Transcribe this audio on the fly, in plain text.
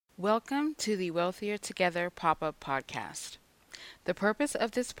Welcome to the Wealthier Together pop-up podcast. The purpose of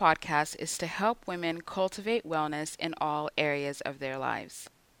this podcast is to help women cultivate wellness in all areas of their lives.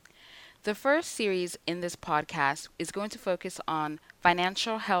 The first series in this podcast is going to focus on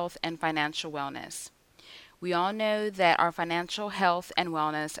financial health and financial wellness. We all know that our financial health and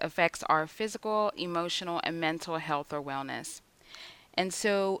wellness affects our physical, emotional, and mental health or wellness. And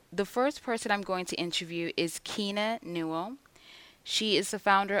so the first person I'm going to interview is Keina Newell. She is the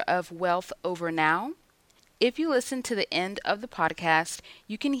founder of Wealth Over Now. If you listen to the end of the podcast,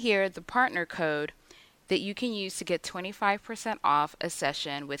 you can hear the partner code that you can use to get 25% off a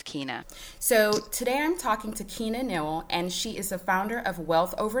session with Keina. So today I'm talking to Keina Newell, and she is the founder of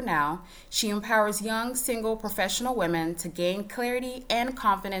Wealth Over Now. She empowers young, single, professional women to gain clarity and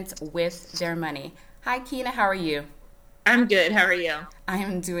confidence with their money. Hi, Keina. How are you? I'm good. How are you? I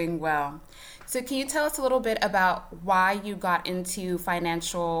am doing well. So can you tell us a little bit about why you got into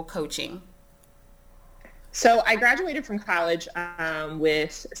financial coaching? So I graduated from college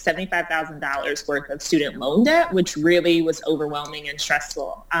with $75,000 worth of student loan debt, which really was overwhelming and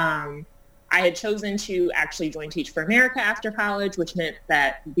stressful. I had chosen to actually join Teach for America after college, which meant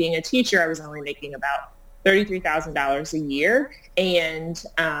that being a teacher, I was only making about $33,000 a year. And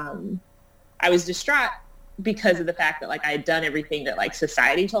I was distraught because of the fact that I had done everything that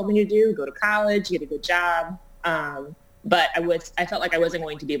society told me to do, go to college, get a good job. But I felt like I wasn't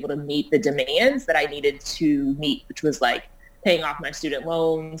going to be able to meet the demands that I needed to meet, which was paying off my student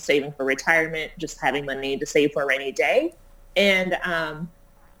loans, saving for retirement, just having money to save for a rainy day. And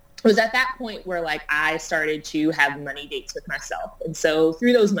it was at that point where I started to have money dates with myself. And so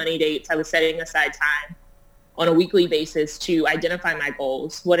through those money dates, I was setting aside time on a weekly basis to identify my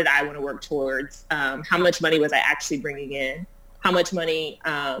goals. What did I want to work towards? How much money was I actually bringing in? How much money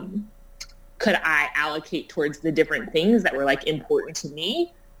could I allocate towards the different things that were important to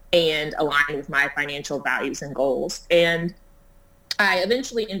me and aligned with my financial values and goals? And I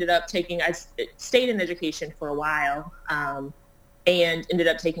eventually I stayed in education for a while and ended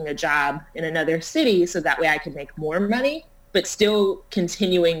up taking a job in another city so that way I could make more money, but still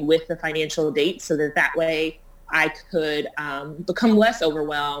continuing with the financial dates so that way I could become less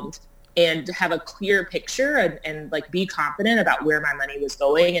overwhelmed and have a clear picture and be confident about where my money was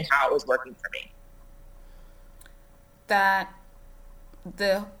going and how it was working for me. That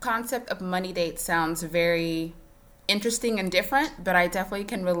the concept of money dates sounds very interesting and different, but I definitely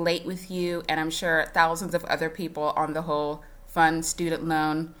can relate with you, and I'm sure thousands of other people, on the whole fund student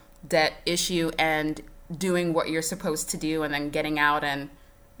loan debt issue and doing what you're supposed to do and then getting out and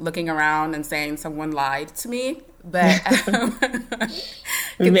looking around and saying someone lied to me. But can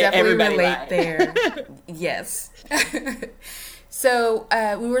definitely relate there. Yes. So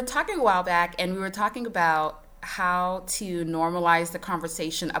we were talking a while back, and we were talking about how to normalize the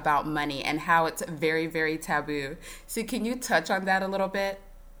conversation about money and how it's very, very taboo. So can you touch on that a little bit?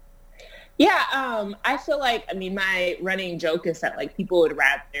 Yeah, I feel my running joke is that people would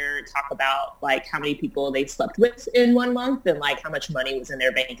rather talk about how many people they slept with in 1 month than how much money was in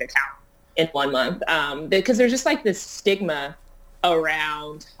their bank account in 1 month. Because there's just this stigma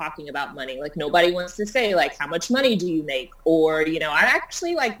around talking about money. Nobody wants to say how much money do you make? Or, I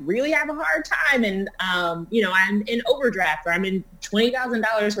actually really have a hard time and, I'm in overdraft or I'm in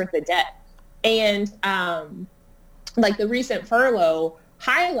 $20,000 worth of debt. And the recent furlough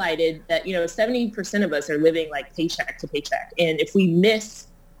highlighted that 70% of us are living paycheck to paycheck, and if we miss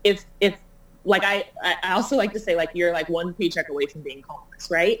if I also like to say you're one paycheck away from being homeless,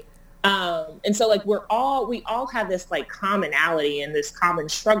 right? And so we all have this commonality and this common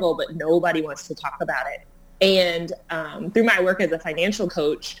struggle, but nobody wants to talk about it. And through my work as a financial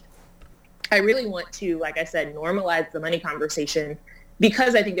coach, I really want to, like I said, normalize the money conversation,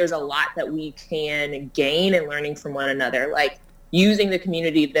 because I think there's a lot that we can gain in learning from one another, using the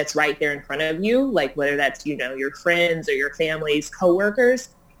community that's right there in front of you, whether that's, your friends or your family's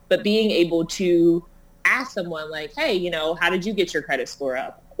coworkers, but being able to ask someone hey, how did you get your credit score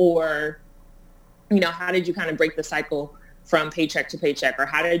up? Or, how did you kind of break the cycle from paycheck to paycheck? Or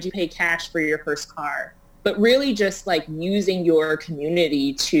how did you pay cash for your first car? But really just using your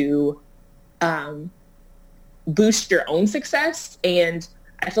community to boost your own success. And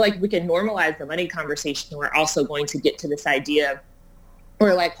I feel we can normalize the money conversation. We're also going to get to this idea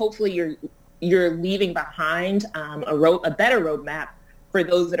where hopefully you're leaving behind a better roadmap for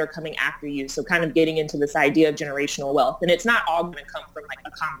those that are coming after you. So kind of getting into this idea of generational wealth. And it's not all going to come from a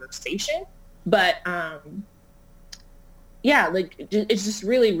conversation, but it's just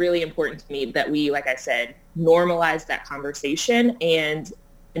really, really important to me that we, like I said, normalize that conversation and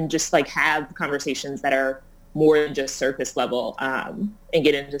just have conversations that are more than just surface level, and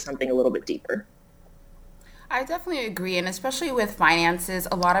get into something a little bit deeper. I definitely agree. And especially with finances,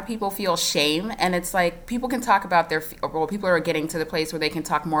 a lot of people feel shame. And it's like people can talk about people are getting to the place where they can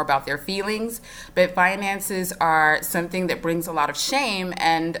talk more about their feelings. But finances are something that brings a lot of shame.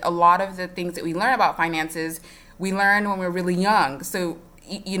 And a lot of the things that we learn about finances, we learn when we're really young. So,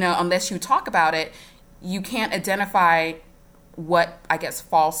 unless you talk about it, you can't identify what, I guess,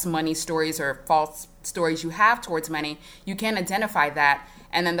 false money stories or false stories you have towards money. You can't identify that.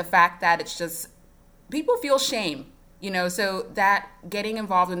 And then the fact that it's just, people feel shame, so that getting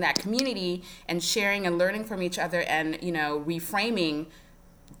involved in that community and sharing and learning from each other and, reframing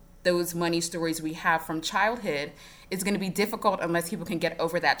those money stories we have from childhood is going to be difficult unless people can get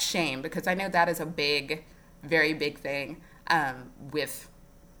over that shame, because I know that is a big, very big thing with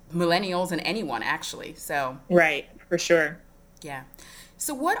millennials and anyone, actually. So right, for sure. Yeah.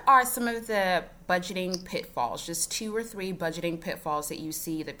 So what are some of the budgeting pitfalls, just 2 or 3 budgeting pitfalls that you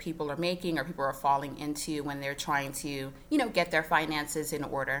see that people are making or people are falling into when they're trying to, get their finances in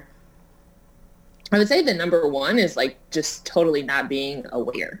order? I would say the number one is like just totally not being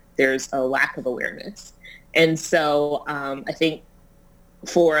aware. There's a lack of awareness. And so I think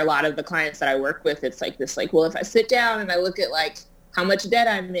for a lot of the clients that I work with, it's like this, like, well, if I sit down and I look at like how much debt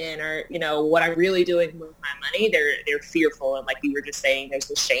I'm in or, what I'm really doing with my money, they're fearful. And like you were just saying, there's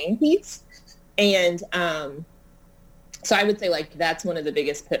the shame piece. And so I would say like that's one of the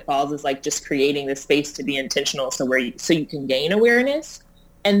biggest pitfalls is like just creating the space to be intentional so you can gain awareness.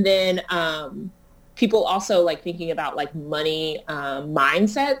 And then people also like thinking about like money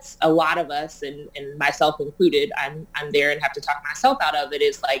mindsets. A lot of us, and myself included, I'm there and have to talk myself out of it,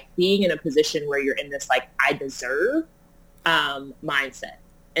 is like being in a position where you're in this like I deserve mindset.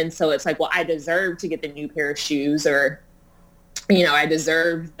 And so it's like, well, I deserve to get the new pair of shoes, or I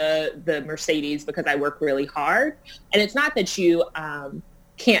deserve the Mercedes because I work really hard. And it's not that you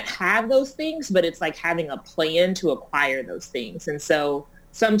can't have those things, but it's like having a plan to acquire those things. And so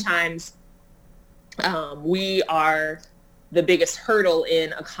sometimes we are the biggest hurdle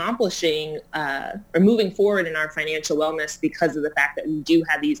in accomplishing or moving forward in our financial wellness because of the fact that we do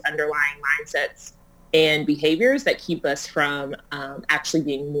have these underlying mindsets and behaviors that keep us from actually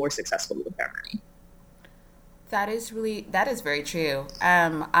being more successful with our money. That is very true.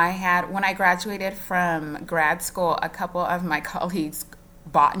 When I graduated from grad school, a couple of my colleagues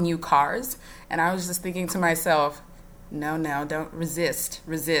bought new cars, and I was just thinking to myself, no, don't resist,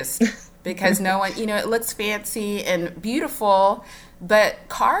 because no one, it looks fancy and beautiful, but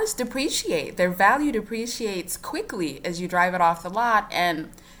cars depreciate. Their value depreciates quickly as you drive it off the lot,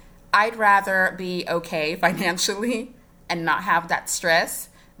 and I'd rather be okay financially and not have that stress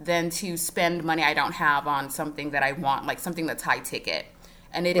than to spend money I don't have on something that I want, like something that's high ticket.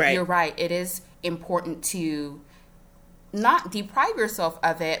 And Right. You're right, it is important to not deprive yourself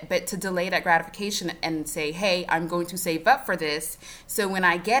of it, but to delay that gratification and say, hey, I'm going to save up for this, so when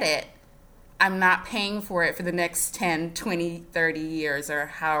I get it, I'm not paying for it for the next 10, 20, 30 years or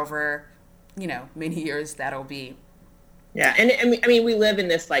however, many years that'll be. Yeah. And I mean, we live in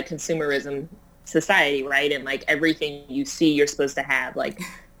this like consumerism society, right? And like everything you see, you're supposed to have. Like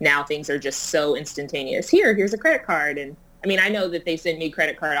now things are just so instantaneous. Here's a credit card. And I mean, I know that they send me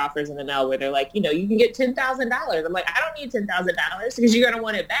credit card offers in the mail where they're like, you can get $10,000. I'm like, I don't need $10,000 because you're going to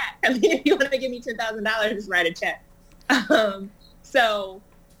want it back. I mean, if you want to give me $10,000, just write a check. So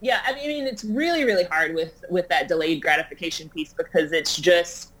yeah, I mean, it's really, really hard with that delayed gratification piece, because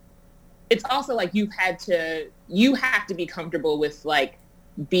it's also like you have to be comfortable with like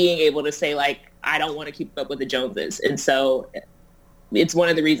being able to say like, I don't want to keep up with the Joneses. And so it's one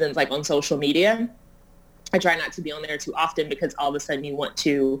of the reasons like on social media, I try not to be on there too often, because all of a sudden you want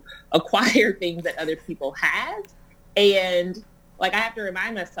to acquire things that other people have. And like, I have to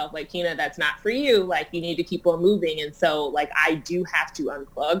remind myself, like, Keina, that's not for you. Like, you need to keep on moving. And so like, I do have to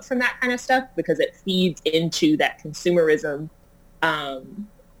unplug from that kind of stuff, because it feeds into that consumerism,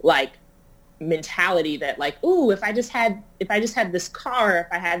 like mentality that like, ooh, if I just had this car, if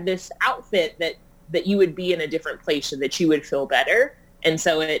I had this outfit, that you would be in a different place so that you would feel better. And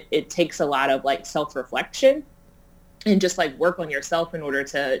so it takes a lot of like self-reflection and just like work on yourself in order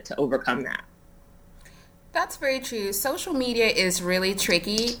to overcome that. That's very true. Social media is really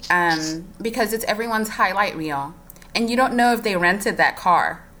tricky because it's everyone's highlight reel, and you don't know if they rented that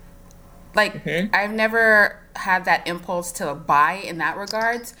car. Like, I've never had that impulse to buy in that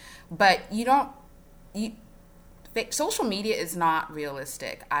regards, but social media is not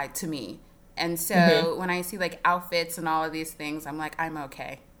realistic to me. And so when I see like outfits and all of these things, I'm like, I'm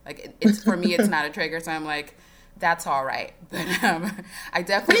okay. Like it's for me, it's not a trigger. So I'm like, that's all right. But I And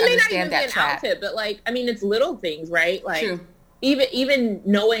definitely it may not even understand be that an trap. outfit, but like, I mean, it's little things, right? Like True. even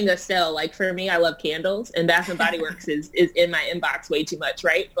knowing a sale, like for me, I love candles, and Bath and Body Works is in my inbox way too much,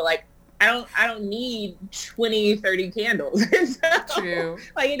 right? But like, I don't need 20, 30 candles. So, True.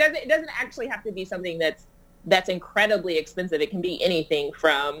 like it doesn't actually have to be something that's incredibly expensive. It can be anything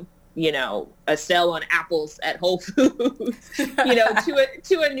from, a sale on apples at Whole Foods,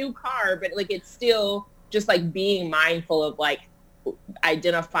 to a new car. But like, it's still just like being mindful of like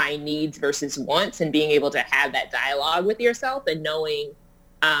identifying needs versus wants, and being able to have that dialogue with yourself, and knowing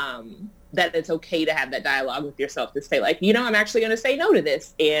that it's okay to have that dialogue with yourself to say like, I'm actually going to say no to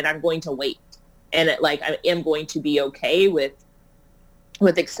this, and I'm going to wait. And I am going to be okay with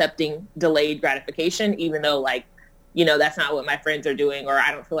accepting delayed gratification, even though like, that's not what my friends are doing, or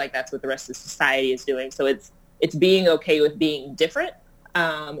I don't feel like that's what the rest of society is doing. So it's being okay with being different,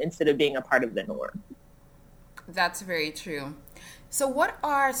 instead of being a part of the norm. That's very true. So, what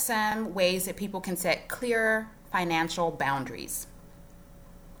are some ways that people can set clear financial boundaries?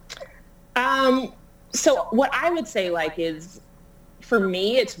 So what I would say like is, for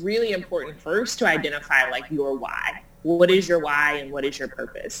me, it's really important first to identify like your why. What is your why and what is your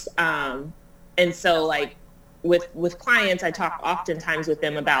purpose? And so like with clients, I talk oftentimes with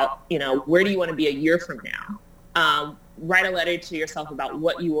them about, where do you want to be a year from now? Write a letter to yourself about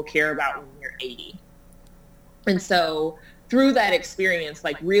what you will care about when you're 80. And so through that experience,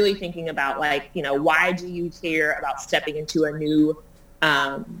 like really thinking about like, why do you care about stepping into a new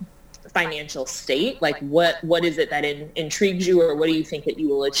financial state? Like what is it that intrigues you, or what do you think that you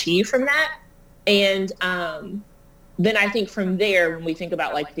will achieve from that? And then I think from there, when we think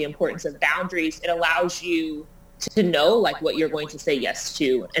about like the importance of boundaries, it allows you to know like what you're going to say yes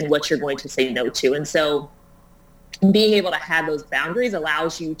to and what you're going to say no to. And so being able to have those boundaries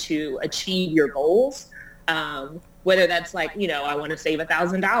allows you to achieve your goals. Whether that's like, I want to save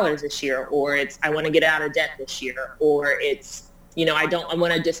 $1,000 this year, or it's, I want to get out of debt this year, or it's, I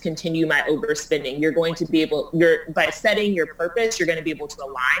want to discontinue my overspending. You're going to be by setting your purpose, you're going to be able to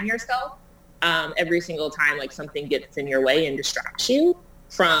align yourself every single time like something gets in your way and distracts you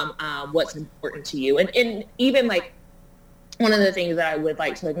from what's important to you. And even like one of the things that I would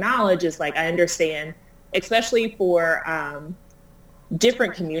like to acknowledge is like, I understand, especially for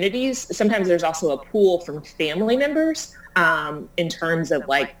different communities, sometimes there's also a pull from family members in terms of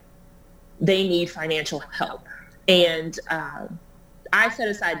like they need financial help. And I set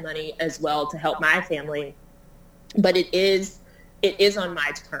aside money as well to help my family, but it is on my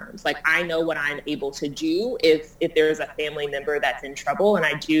terms. Like I know what I'm able to do if there's a family member that's in trouble and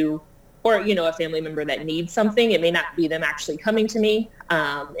I do, or, a family member that needs something. It may not be them actually coming to me.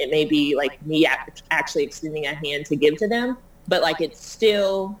 It may be like me actually extending a hand to give to them. But like, it's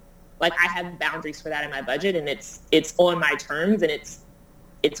still like I have boundaries for that in my budget, and it's on my terms, and it's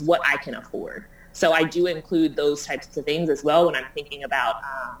what I can afford. So I do include those types of things as well when I'm thinking about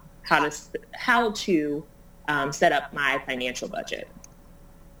how to set up my financial budget.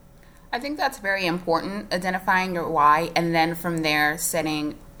 I think that's very important, identifying your why, and then from there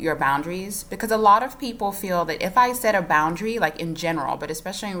setting your boundaries, because a lot of people feel that if I set a boundary, like in general, but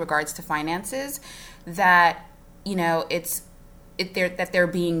especially in regards to finances, that they're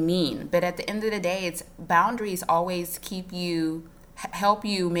being mean. But at the end of the day, it's boundaries always help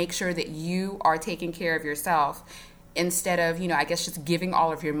you make sure that you are taking care of yourself, instead of, I guess just giving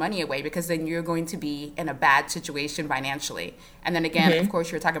all of your money away, because then you're going to be in a bad situation financially. And then again, of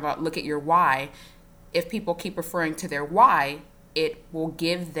course, you're talking about look at your why. If people keep referring to their why, it will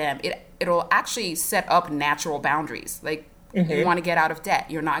give them, it'll actually set up natural boundaries. Like you want to get out of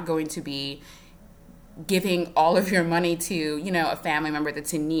debt. You're not going to be giving all of your money to, a family member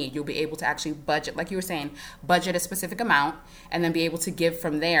that's in need. You'll be able to actually budget, like you were saying, budget a specific amount, and then be able to give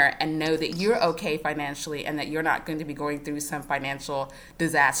from there and know that you're okay financially and that you're not going to be going through some financial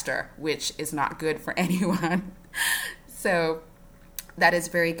disaster, which is not good for anyone. So that is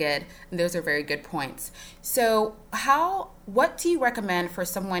very good. Those are very good points. So what do you recommend for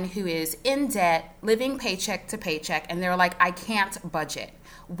someone who is in debt, living paycheck to paycheck, and they're like, I can't budget?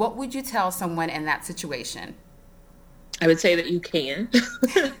 What would you tell someone in that situation? I would say that you can.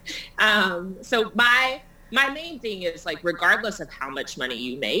 So my main thing is like, regardless of how much money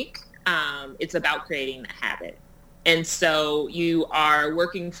you make, it's about creating the habit. And so you are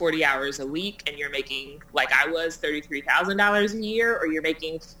working 40 hours a week and you're making, like I was, $33,000 a year, or you're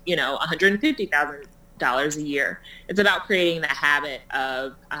making, $150,000 a year. It's about creating the habit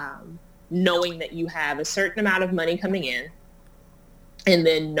of knowing that you have a certain amount of money coming in, and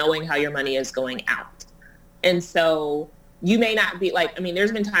then knowing how your money is going out. And so you may not be like,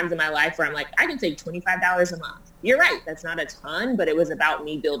 there's been times in my life where I'm like, I can save $25 a month. you're right, that's not a ton, but it was about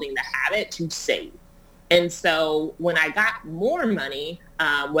me building the habit to save. And so when I got more money,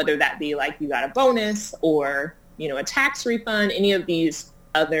 whether that be like you got a bonus or, a tax refund, any of these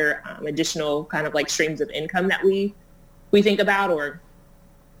other additional kind of like streams of income that we think about, or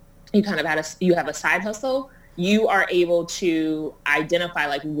you kind of you have a side hustle, you are able to identify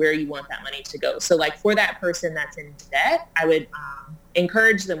like where you want that money to go. So like for that person that's in debt, I would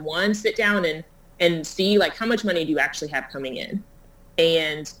encourage them, one, sit down and see like how much money do you actually have coming in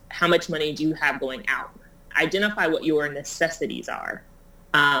and how much money do you have going out. Identify what your necessities are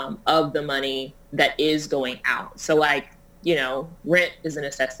of the money that is going out. So like, rent is a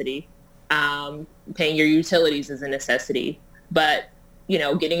necessity. Paying your utilities is a necessity. But,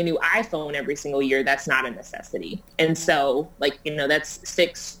 getting a new iPhone every single year, that's not a necessity. And so like, that's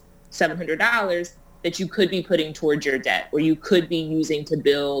 $600-700 that you could be putting towards your debt, or you could be using to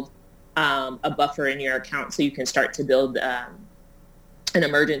build a buffer in your account so you can start to build an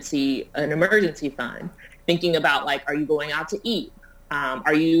emergency fund. Thinking about like, are you going out to eat?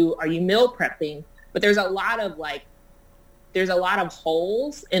 Are you meal prepping? But there's a lot of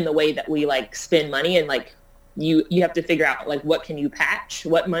holes in the way that we like spend money, and like you have to figure out like what can you patch,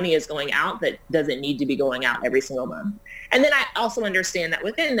 what money is going out that doesn't need to be going out every single month. And then I also understand that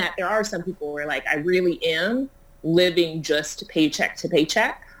within that there are some people where like I really am living just paycheck to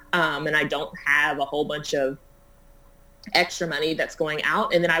paycheck, and I don't have a whole bunch of extra money that's going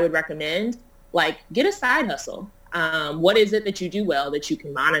out. And then I would recommend like get a side hustle. What is it that you do well that you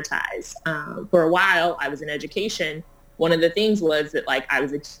can monetize? For a while, I was in education. One of the things was that like I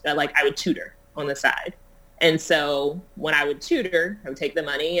would tutor on the side. And so when I would tutor, I would take the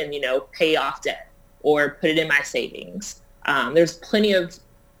money and, pay off debt or put it in my savings. There's plenty of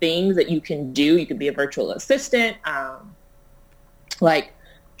things that you can do. You could be a virtual assistant, like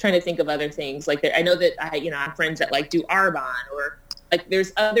trying to think of other things. Like I know that I have friends that like do Arbonne, or like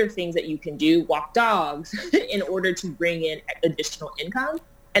there's other things that you can do, walk dogs in order to bring in additional income.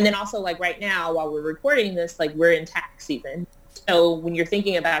 And then also like right now while we're recording this, like we're in tax season. So when you're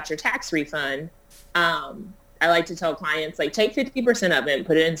thinking about your tax refund, I like to tell clients like take 50% of it and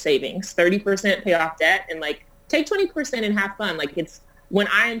put it in savings, 30% pay off debt, and like take 20% and have fun. Like it's when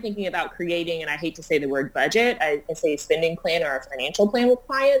I am thinking about creating, and I hate to say the word budget, I say spending plan or a financial plan with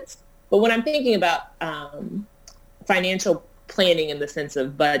clients. But when I'm thinking about financial planning in the sense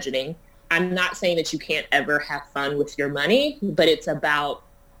of budgeting, I'm not saying that you can't ever have fun with your money, but it's about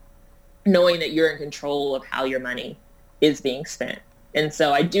knowing that you're in control of how your money is being spent. And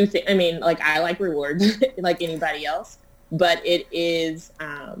so I do think, like I like rewards like anybody else, but it is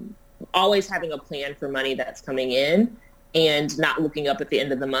always having a plan for money that's coming in and not looking up at the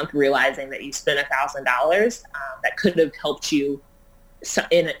end of the month, realizing that you spent $1,000 that could have helped you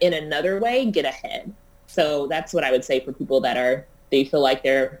in another way get ahead. So that's what I would say for people they feel like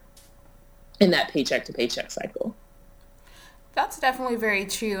they're in that paycheck to paycheck cycle. That's definitely very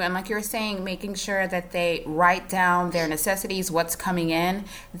true. And like you're saying, making sure that they write down their necessities, what's coming in,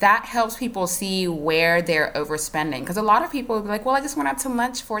 that helps people see where they're overspending. Because a lot of people will be like, well, I just went out to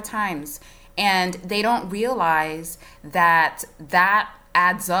lunch 4 times. And they don't realize that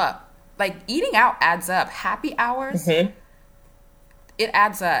adds up. Like eating out adds up. Happy hours, it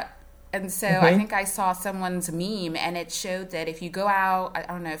adds up. And so I think I saw someone's meme and it showed that if you go out, I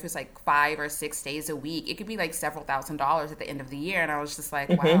don't know if it was like 5 or 6 days a week, it could be like several $1,000s at the end of the year. And I was just like,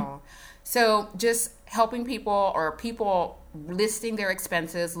 wow. So just helping people, or people listing their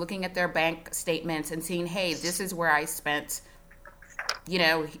expenses, looking at their bank statements and seeing, hey, this is where I spent,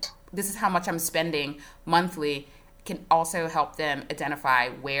 this is how much I'm spending monthly, can also help them identify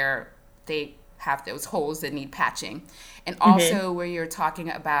where they have those holes that need patching. And also where you're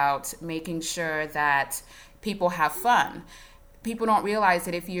talking about making sure that people have fun. People don't realize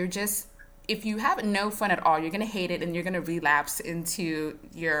that if you have no fun at all, you're going to hate it and you're going to relapse into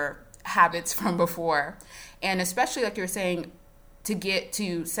your habits from before. And especially like you're saying,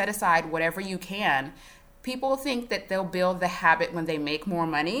 to set aside whatever you can. People think that they'll build the habit when they make more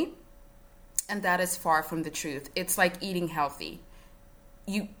money, and that is far from the truth. It's like eating healthy.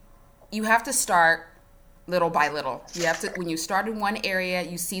 You have to start little by little. You have to, when you start in one area,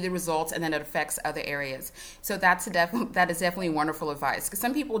 you see the results, and then it affects other areas. So that is definitely wonderful advice. Because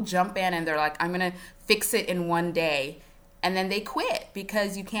some people jump in and they're like, I'm going to fix it in one day. And then they quit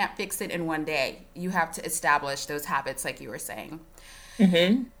because you can't fix it in one day. You have to establish those habits like you were saying.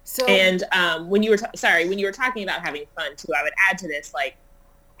 So, and when you were talking about having fun too, I would add to this, like,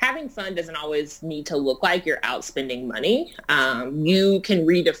 having fun doesn't always need to look like you're out spending money. You can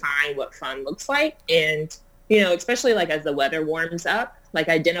redefine what fun looks like. And, especially like as the weather warms up, like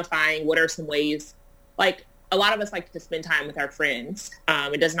identifying what are some ways, like a lot of us like to spend time with our friends.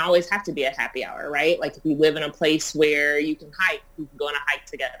 It doesn't always have to be a happy hour, right? Like if you live in a place where you can hike, you can go on a hike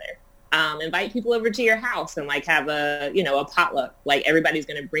together. Invite people over to your house and like have a potluck. Like everybody's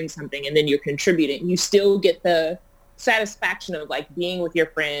going to bring something and then you're contributing. You still get the satisfaction of like being with your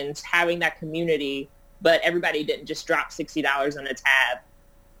friends, having that community, but everybody didn't just drop $60 on a tab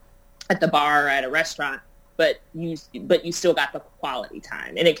at the bar or at a restaurant. But you still got the quality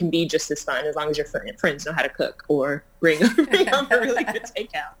time, and it can be just as fun as long as your friends know how to cook or bring over really good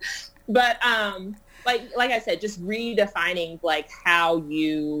takeout. But like I said, just redefining like how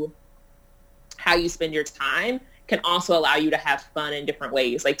you spend your time can also allow you to have fun in different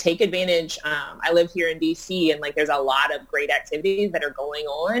ways. Like take advantage. I live here in DC, and like there's a lot of great activities that are going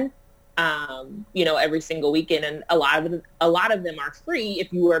on. Every single weekend, and a lot of them are free.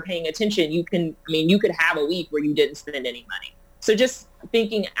 If you are paying attention, you could have a week where you didn't spend any money. So just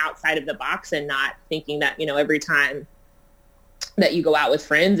thinking outside of the box and not thinking that, every time that you go out with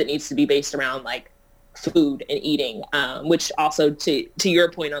friends, it needs to be based around like food and eating, which also to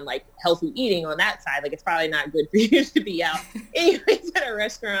your point on like healthy eating on that side, like it's probably not good for you to be out anyways at a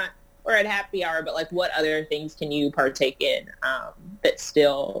restaurant or at happy hour, but like what other things can you partake in that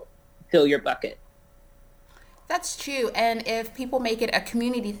still fill your bucket? That's true. And if people make it a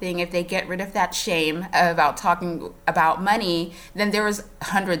community thing, if they get rid of that shame about talking about money, then there's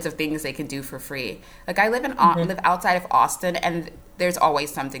hundreds of things they can do for free. Like I live live outside of Austin, and there's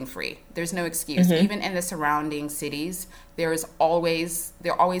always something free. There's no excuse. Even in the surrounding cities, there are always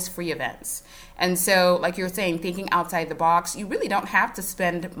free events. And so, like you were saying, thinking outside the box, you really don't have to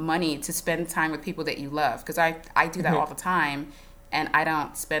spend money to spend time with people that you love. Because I do that all the time. And I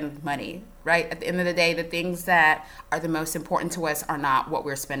don't spend money, right? At the end of the day, the things that are the most important to us are not what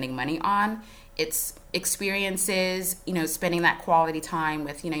we're spending money on. It's experiences, spending that quality time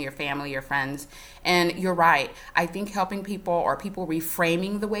with, your family, your friends. And you're right. I think helping people or people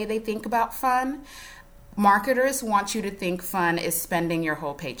reframing the way they think about fun, marketers want you to think fun is spending your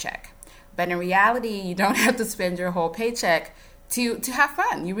whole paycheck. But in reality, you don't have to spend your whole paycheck to have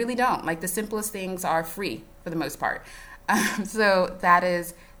fun. You really don't. Like the simplest things are free for the most part. So that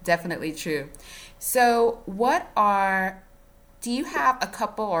is definitely true. So do you have a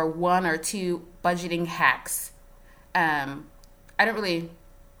couple or one or two budgeting hacks? I don't really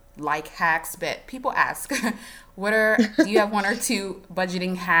like hacks, but people ask, do you have one or two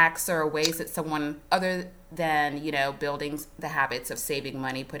budgeting hacks or ways that someone other than, building the habits of saving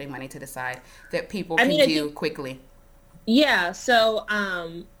money, putting money to the side that people can do quickly? Yeah. So,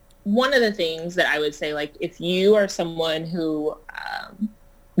 one of the things that I would say, like if you are someone who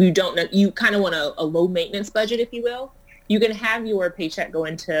you don't know, you kind of want a low maintenance budget, if you will, you can have your paycheck go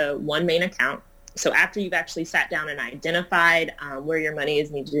into one main account. So after you've actually sat down and identified where your money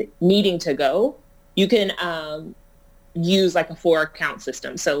is needing to go, you can use like a 4-account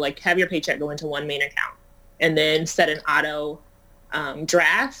system. So like have your paycheck go into one main account and then set an auto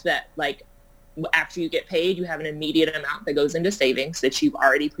draft that like after you get paid, you have an immediate amount that goes into savings that you've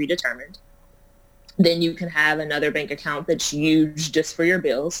already predetermined. Then you can have another bank account that's used just for your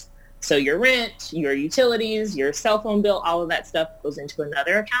bills. So your rent, your utilities, your cell phone bill, all of that stuff goes into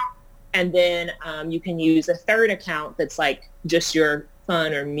another account. And then you can use a third account that's like just your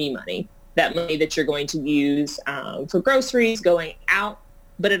fun or me money, that money that you're going to use for groceries, going out.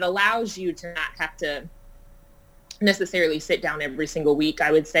 But it allows you to not have to necessarily sit down every single week,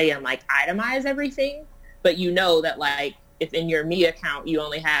 I would say, and like itemize everything. But that like if in your me account you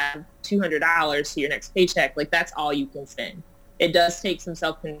only have $200 to your next paycheck, like that's all you can spend. It does take some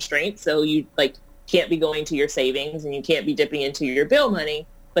self-constraint. So you like can't be going to your savings and you can't be dipping into your bill money.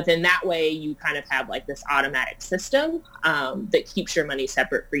 But then that way you kind of have like this automatic system that keeps your money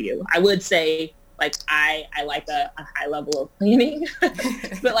separate for you. I would say like I like a high level of cleaning,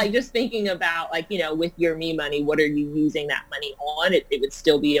 but like just thinking about like, with your me money, what are you using that money on? It would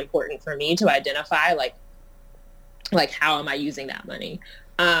still be important for me to identify like how am I using that money?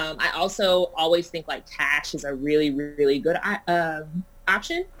 I also always think like cash is a really, really good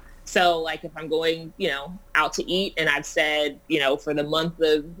option. So like if I'm going, out to eat and I've said, for the month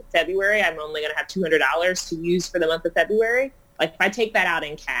of February, I'm only going to have $200 to use for the month of February. Like if I take that out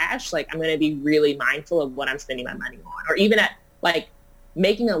in cash, like I'm going to be really mindful of what I'm spending my money on. Or even at like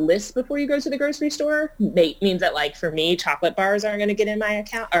making a list before you go to the grocery store means that like for me, chocolate bars aren't going to get in my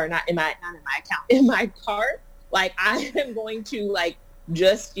account or in my cart. Like I am going to like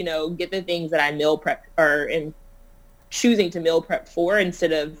just, get the things that I meal prep or am choosing to meal prep for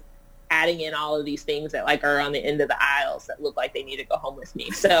instead of adding in all of these things that like are on the end of the aisles that look like they need to go home with me.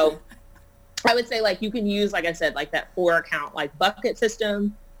 So I would say like you can use, like I said, like that 4-account like bucket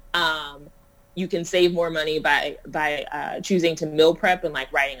system. You can save more money by choosing to meal prep and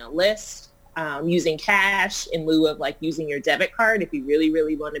like writing a list, using cash in lieu of like using your debit card if you really,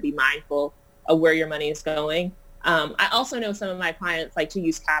 really want to be mindful of where your money is going. I also know some of my clients like to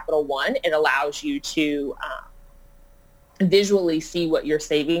use Capital One. It allows you to visually see what you're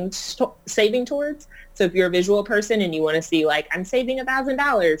saving towards. So if you're a visual person and you want to see like, I'm saving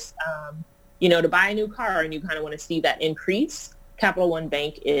 $1,000, to buy a new car, and you kind of want to see that increase, Capital One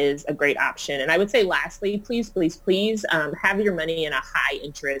Bank is a great option. And I would say lastly, please, please, please have your money in a high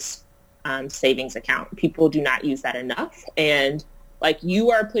interest savings account. People do not use that enough. And like, you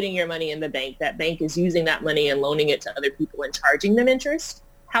are putting your money in the bank. That bank is using that money and loaning it to other people and charging them interest.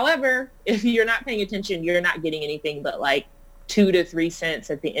 However, if you're not paying attention, you're not getting anything but like 2 to 3 cents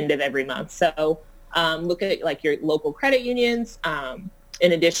at the end of every month. So look at like your local credit unions,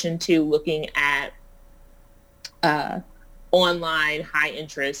 in addition to looking at online high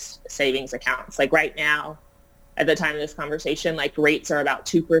interest savings accounts. Like right now, at the time of this conversation, like rates are about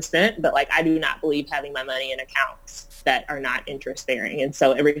 2%, but like I do not believe having my money in accounts that are not interest bearing. And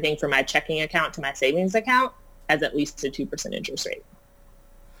so everything from my checking account to my savings account has at least a 2% interest rate.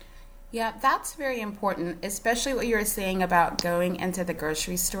 Yeah, that's very important, especially what you were saying about going into the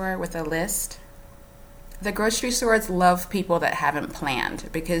grocery store with a list. The grocery stores love people that haven't planned,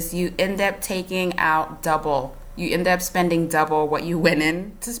 because you end up taking out double. You end up spending double what you went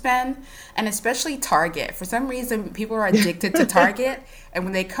in to spend. And especially Target. For some reason, people are addicted to Target. And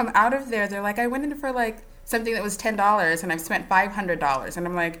when they come out of there, they're like, I went in for like something that was $10 and I've spent $500. And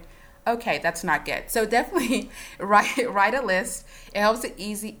I'm like, okay, that's not good. So definitely write a list. It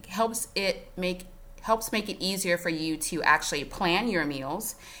helps make it easier for you to actually plan your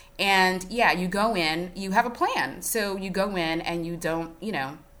meals. And yeah, you go in, you have a plan. So you go in and you don't,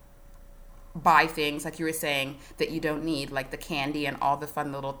 buy things like you were saying that you don't need, like the candy and all the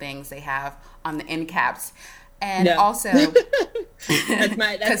fun little things they have on the end caps. And also that's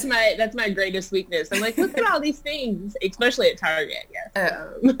my greatest weakness. I'm like, look at all these things, especially at Target. Yeah.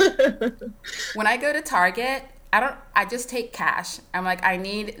 When I go to Target, I just take cash. I'm like, I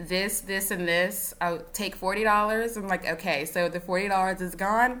need this, and this. I'll take $40. I'm like, okay, so the $40 is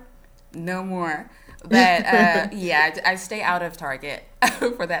gone. No more. But I stay out of Target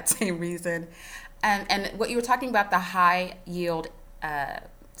for that same reason. And what you were talking about, the high yield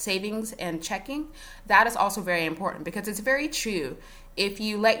savings and checking, that is also very important, because it's very true. If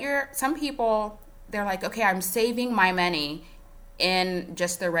you let some people, they're like, okay, I'm saving my money in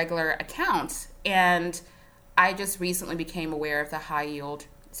just the regular accounts. And I just recently became aware of the high yield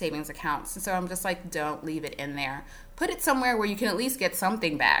savings accounts. And so I'm just like, don't leave it in there. Put it somewhere where you can at least get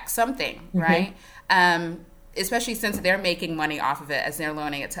something back, right? Especially since they're making money off of it as they're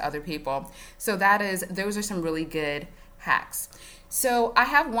loaning it to other people. So those are some really good hacks. So I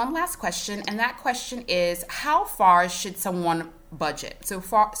have one last question, and that question is, how far should someone budget? So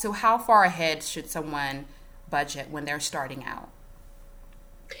how far ahead should someone budget when they're starting out?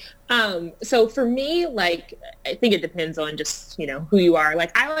 So for me, like, I think it depends on just, who you are.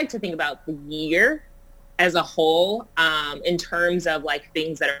 Like, I like to think about the year as a whole, in terms of like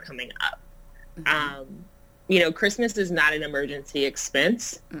things that are coming up. Mm-hmm. Christmas is not an emergency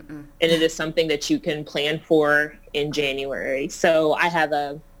expense. Mm-mm. And it is something that you can plan for in January. So I have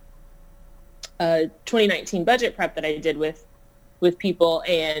a 2019 budget prep that I did with people,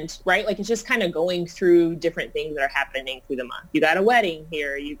 and right, like, it's just kind of going through different things that are happening through the month. You got a wedding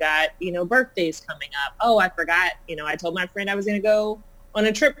here, you got, birthdays coming up. Oh, I forgot, I told my friend I was going to go on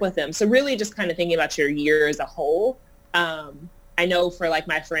a trip with them. So really just kind of thinking about your year as a whole. I know for like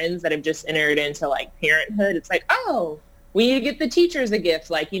my friends that have just entered into like parenthood, it's like, oh, we need to get the teachers a gift,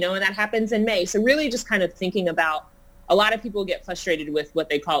 like, and that happens in May. So really just kind of thinking about, a lot of people get frustrated with what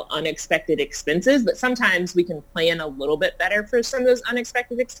they call unexpected expenses, but sometimes we can plan a little bit better for some of those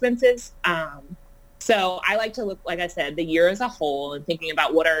unexpected expenses. So I like to look, like I said, the year as a whole, and thinking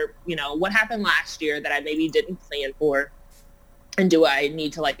about what happened last year that I maybe didn't plan for, and do I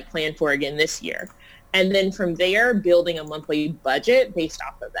need to like plan for again this year? And then from there, building a monthly budget based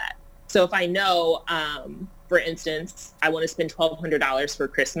off of that. So if I know, for instance, I want to spend $1,200 for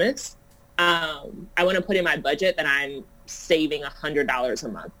Christmas, I want to put in my budget that I'm saving $100 a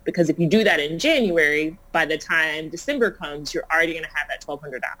month. Because if you do that in January, by the time December comes, you're already going to have that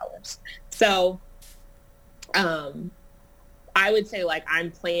 $1,200. So I would say like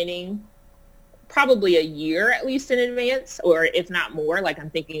I'm planning probably a year at least in advance, or if not more. Like I'm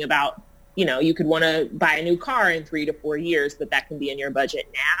thinking about, you could want to buy a new car in 3 to 4 years, but that can be in your budget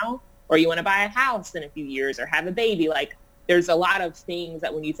now. Or you want to buy a house in a few years, or have a baby. Like there's a lot of things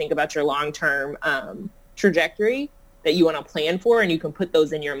that when you think about your long-term trajectory, that you want to plan for, and you can put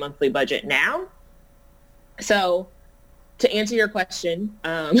those in your monthly budget now. So to answer your question,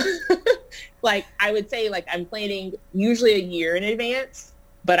 like I would say, like I'm planning usually a year in advance,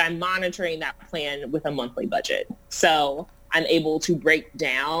 but I'm monitoring that plan with a monthly budget. So I'm able to break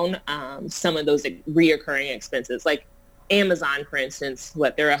down some of those reoccurring expenses, like Amazon, for instance.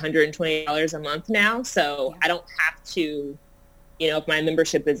 They're $120 a month now. So I don't have to, if my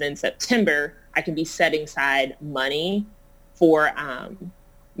membership is in September, I can be setting aside money for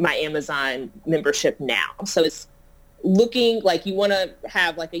my Amazon membership now. So it's looking like you want to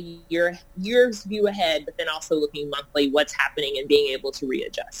have like a year's view ahead, but then also looking monthly what's happening and being able to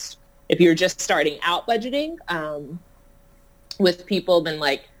readjust. If you're just starting out budgeting with people, then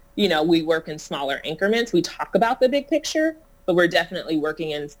we work in smaller increments. We talk about the big picture, but we're definitely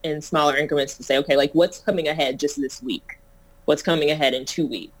working in smaller increments to say, okay, like what's coming ahead just this week? What's coming ahead in 2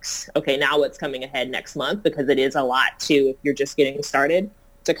 weeks? Okay, now what's coming ahead next month? Because it is a lot too, if you're just getting started,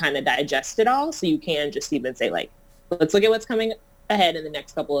 to kind of digest it all. So you can just even say like, let's look at what's coming ahead in the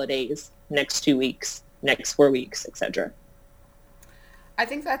next couple of days, next 2 weeks, next 4 weeks, etc. I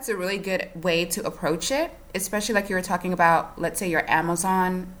think that's a really good way to approach it, especially like you were talking about, let's say your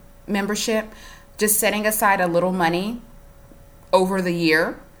Amazon membership, just setting aside a little money over the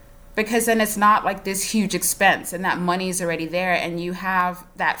year, because then it's not like this huge expense and that money is already there, and you have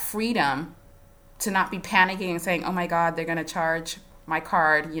that freedom to not be panicking and saying, oh my God, they're going to charge my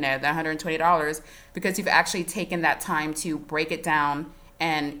card, the $120, because you've actually taken that time to break it down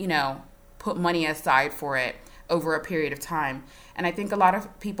and, put money aside for it over a period of time. And I think a lot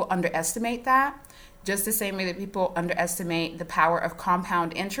of people underestimate that, just the same way that people underestimate the power of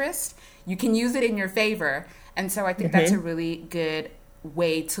compound interest. You can use it in your favor. And so I think that's a really good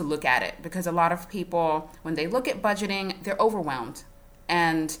way to look at it, because a lot of people, when they look at budgeting, they're overwhelmed.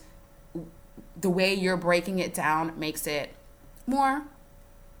 And the way you're breaking it down makes it more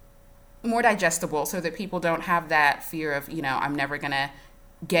digestible, so that people don't have that fear of, I'm never going to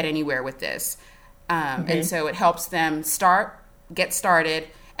get anywhere with this. And so it helps them get started,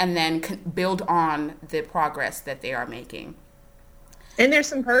 and then build on the progress that they are making. And there's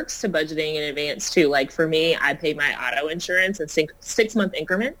some perks to budgeting in advance too. Like for me, I pay my auto insurance in 6-month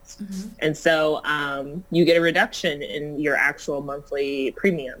increments. And so you get a reduction in your actual monthly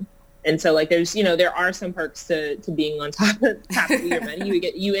premium. And so like there's, there are some perks to being on top of your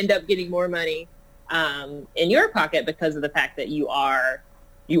money. You end up getting more money in your pocket because of the fact that you are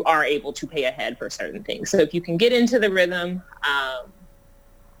able to pay ahead for certain things. So if you can get into the rhythm,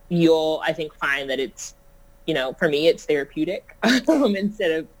 you'll, I think, find that it's, for me, it's therapeutic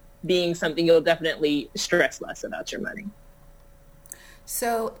instead of being something. You'll definitely stress less about your money.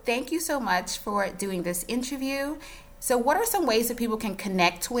 So thank you so much for doing this interview. So what are some ways that people can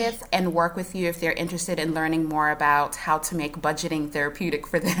connect with and work with you if they're interested in learning more about how to make budgeting therapeutic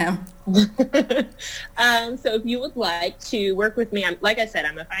for them? So if you would like to work with me, like I said,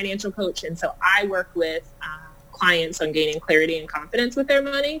 I'm a financial coach. And so I work with clients on gaining clarity and confidence with their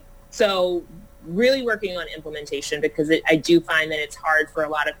money. So really working on implementation, because I do find that it's hard for a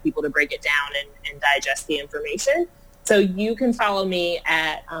lot of people to break it down and digest the information. So you can follow me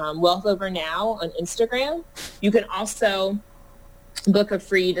at Wealth Over Now on Instagram. You can also book a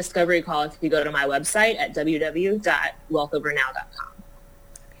free discovery call if you go to my website at www.wealthovernow.com.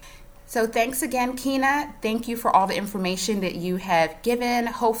 So thanks again, Keina. Thank you for all the information that you have given.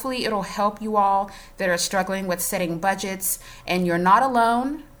 Hopefully it'll help you all that are struggling with setting budgets, and you're not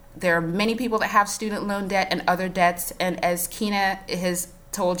alone. There are many people that have student loan debt and other debts, and as Keina has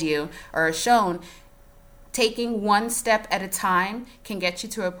told you or shown, taking one step at a time can get you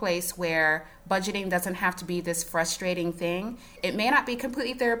to a place where budgeting doesn't have to be this frustrating thing. It may not be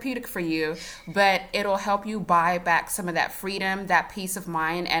completely therapeutic for you, but it'll help you buy back some of that freedom, that peace of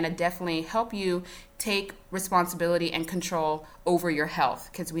mind, and it definitely help you take responsibility and control over your health,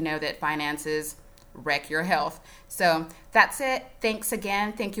 because we know that finances wreck your health. So that's it. Thanks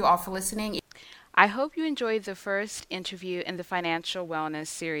again. Thank you all for listening. I hope you enjoyed the first interview in the Financial Wellness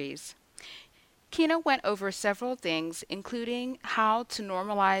series. Keina went over several things, including how to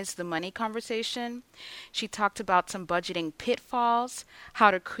normalize the money conversation. She talked about some budgeting pitfalls,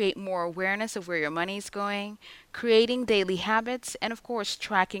 how to create more awareness of where your money's going, creating daily habits, and of course,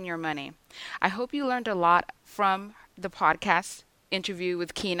 tracking your money. I hope you learned a lot from the podcast interview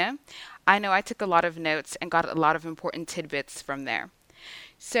with Keina. I know I took a lot of notes and got a lot of important tidbits from there.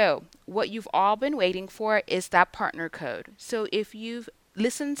 So, what you've all been waiting for is that partner code. So, if you've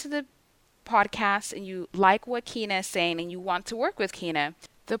listened to the podcast and you like what Keina is saying and you want to work with Keina,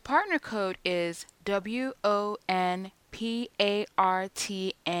 the partner code is WONPARTNER,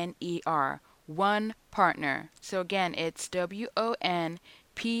 One Partner. So again, it's WONPARTNER.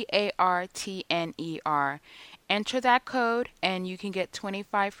 Enter that code and you can get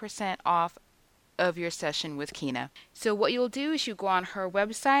 25% off of your session with Keina. So what you'll do is you go on her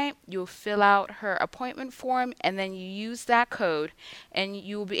website, you'll fill out her appointment form, and then you use that code and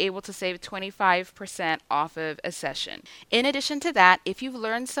you'll be able to save 25% off of a session. In addition to that, if you've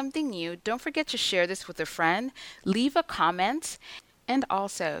learned something new, don't forget to share this with a friend, leave a comment, and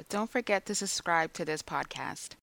also don't forget to subscribe to this podcast.